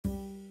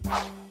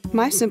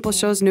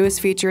mysimpleshow's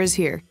newest feature is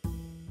here.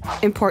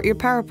 Import your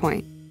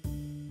PowerPoint.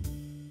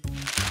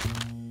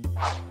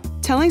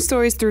 Telling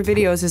stories through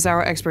videos is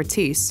our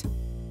expertise,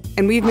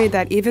 and we've made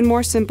that even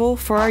more simple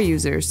for our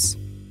users.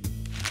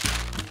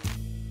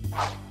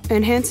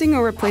 Enhancing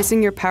or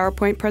replacing your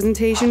PowerPoint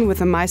presentation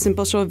with a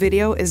mysimpleshow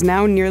video is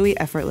now nearly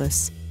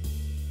effortless.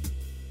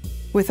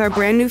 With our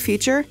brand new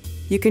feature,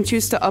 you can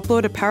choose to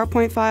upload a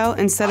PowerPoint file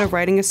instead of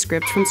writing a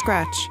script from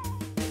scratch.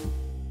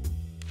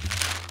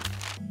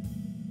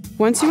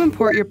 Once you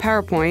import your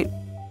PowerPoint,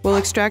 we'll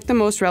extract the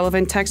most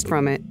relevant text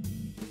from it.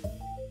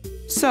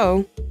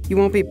 So, you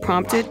won't be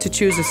prompted to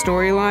choose a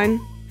storyline,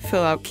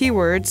 fill out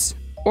keywords,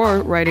 or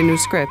write a new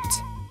script.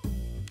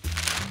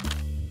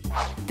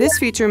 This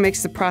feature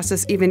makes the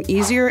process even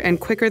easier and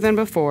quicker than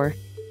before.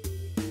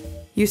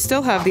 You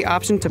still have the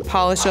option to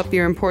polish up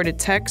your imported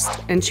text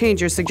and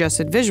change your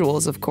suggested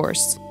visuals, of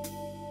course.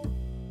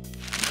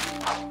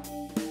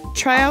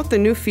 Try out the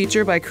new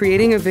feature by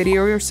creating a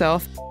video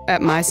yourself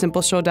at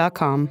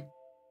mysimpleshow.com.